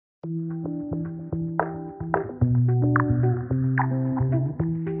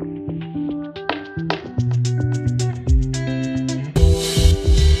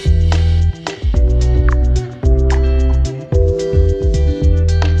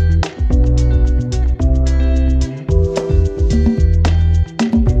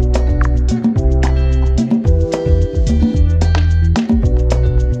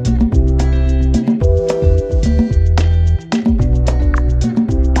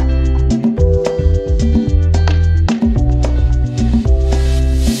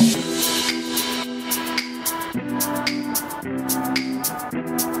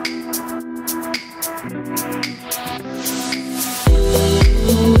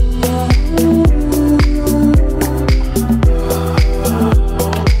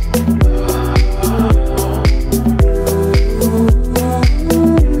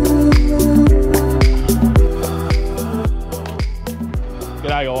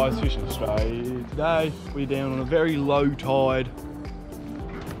guys, Fishing Australia. Today we're down on a very low tide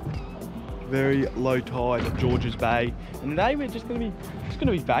of Georges Bay, and today we're just gonna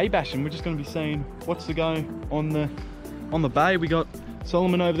be bay bashing. We're just gonna be seeing what's to go on the bay. We got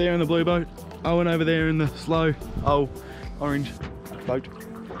Solomon over there in the blue boat, Owen over there in the slow orange boat.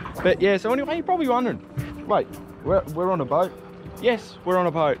 But yeah, so anyway, you're probably wondering, wait, we're on a boat? Yes, we're on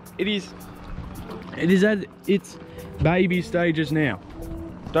a boat. It is at its baby stages now.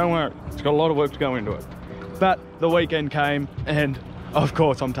 Don't worry, it's got a lot of work to go into it. But the weekend came and of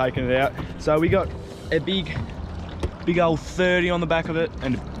course I'm taking it out. So we got a big old 30 on the back of it,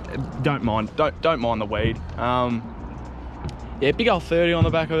 and don't mind the weed. Yeah, big old 30 on the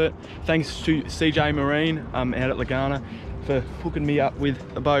back of it. Thanks to CJ Marine out at Lagana for hooking me up with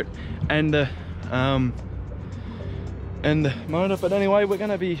a boat and the motor. But anyway, we're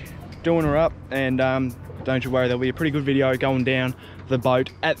gonna be doing her up, and don't you worry, there'll be a pretty good video going down the boat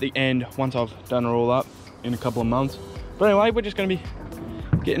at the end once I've done her all up in a couple of months. But anyway, we're just gonna be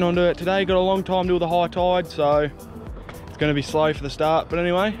getting onto it today. Got a long time till the high tide, so it's gonna be slow for the start. But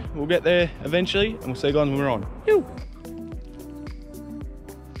anyway, we'll get there eventually, and we'll see you guys when we're on. Yoo!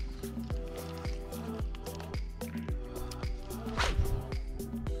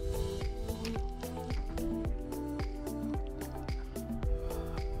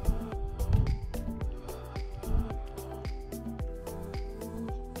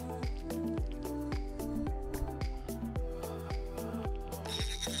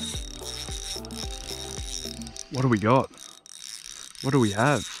 What do we got? What do we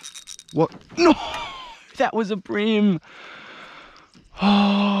have? What? No! That was a brim!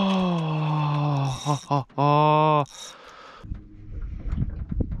 Oh.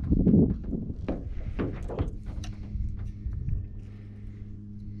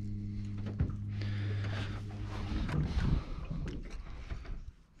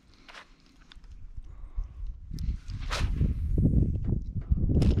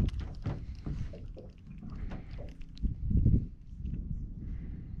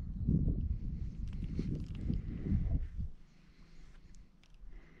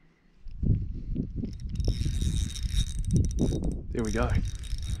 There we go.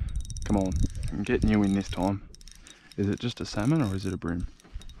 Come on, I'm getting you in this time. Is it just a salmon or is it a brim?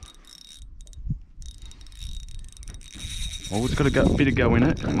 Oh, it's got a bit of go in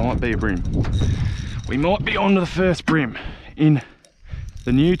it. It might be a brim. We might be on to the first brim in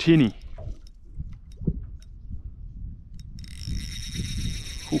the new tinny.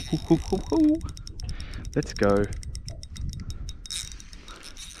 Let's go.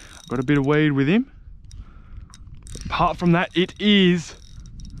 Got a bit of weed with him. Apart from that, it's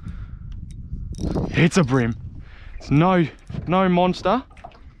a brim. It's no monster.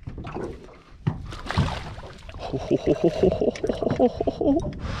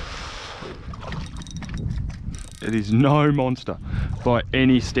 It is no monster by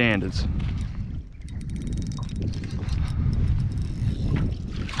any standards.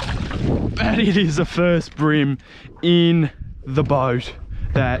 But it is the first brim in the boat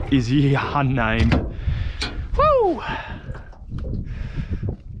that is unnamed. Woo!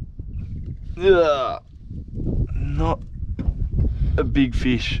 Ugh. Not a big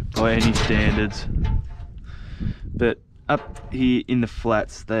fish by any standards, but up here in the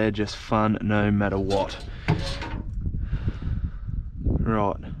flats they're just fun no matter what.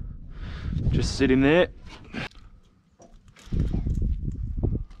 Right, just sitting there.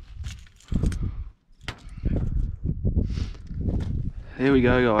 There we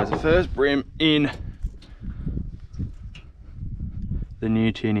go, guys, the first brim in the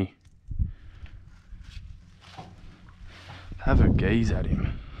new tinny. Have a gaze at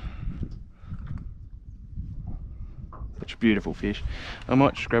him. Such a beautiful fish. I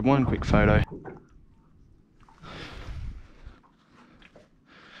might just grab one quick photo.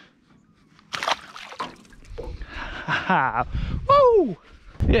 Haha! Woo!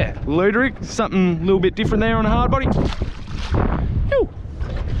 Yeah, Luderick, something a little bit different there on a hard body. Woo!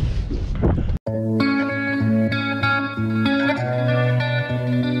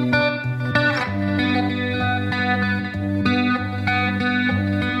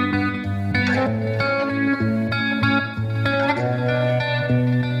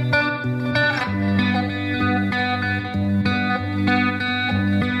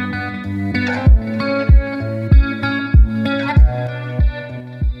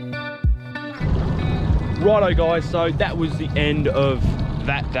 Righto guys, so that was the end of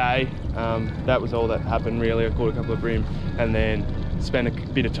that day. That was all that happened really. I caught a couple of brim and then spent a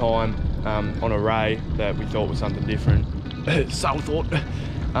bit of time on a ray that we thought was something different. So thought.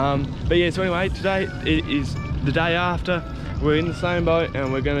 But yeah, so anyway, today it is the day after. we're in the same boat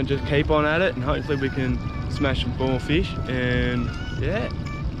and we're gonna just keep on at it and hopefully we can smash some more fish and yeah.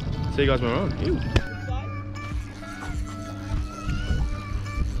 See you guys when we're on. Ew.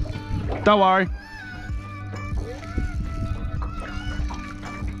 Don't worry.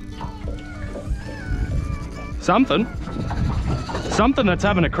 Something that's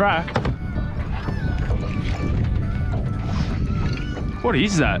having a crack. What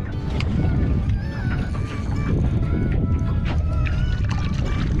is that?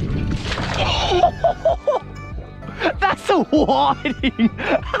 That's a whiting.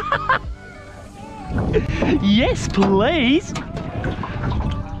 Yes, please.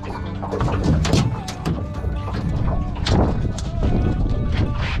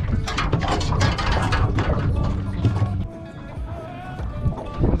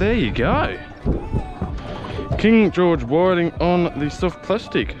 There you go. King George whiting on the soft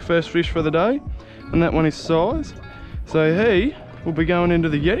plastic. First fish for the day, and that one is size. So he will be going into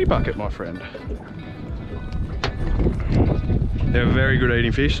the Yeti bucket, my friend. They're a very good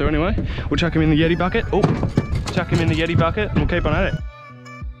eating fish, so anyway, we'll chuck him in the Yeti bucket. Oh, chuck him in the Yeti bucket and we'll keep on at it.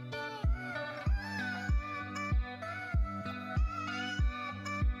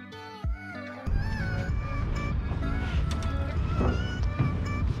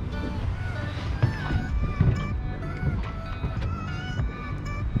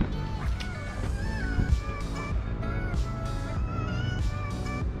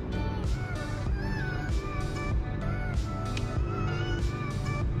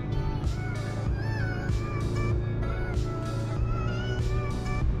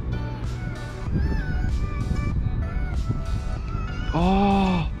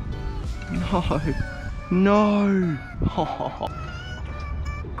 Oh, no, no. Oh.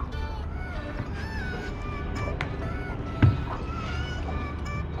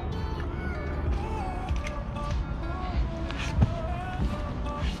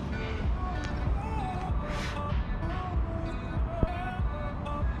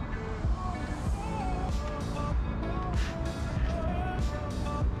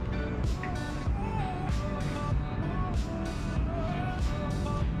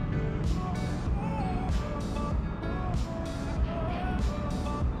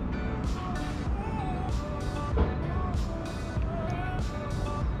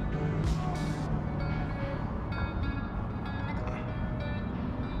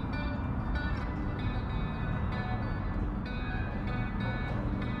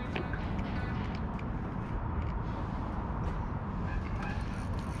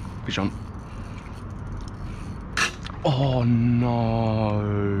 Fish on. Oh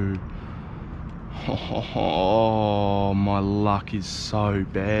no. Oh, my luck is so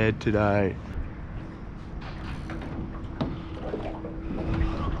bad today.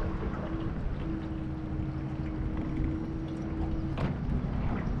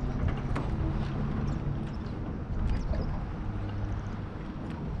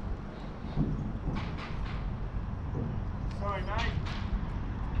 Sorry mate,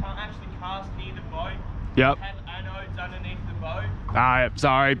 can't actually cast near the boat. Yep. Have anodes underneath the boat. Alright,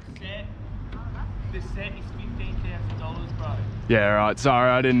 sorry. The set is $15,000, bro. Yeah, right,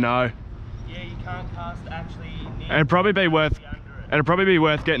 sorry, I didn't know. Yeah, you can't cast actually near. It'd probably be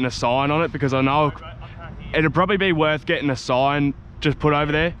worth getting a sign on it because I know it'd probably be worth getting a sign just put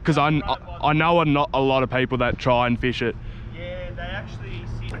over there because I know not a lot of people that try and fish it. Yeah, they actually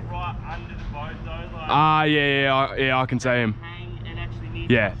sit right under the boat though. Like, yeah, I can see him. hang and actually near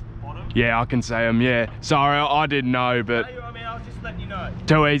Yeah. the bottom. Yeah, I can see him. Yeah, sorry, I didn't know, but I mean, I'll just let you know.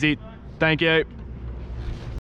 too easy. Thank you.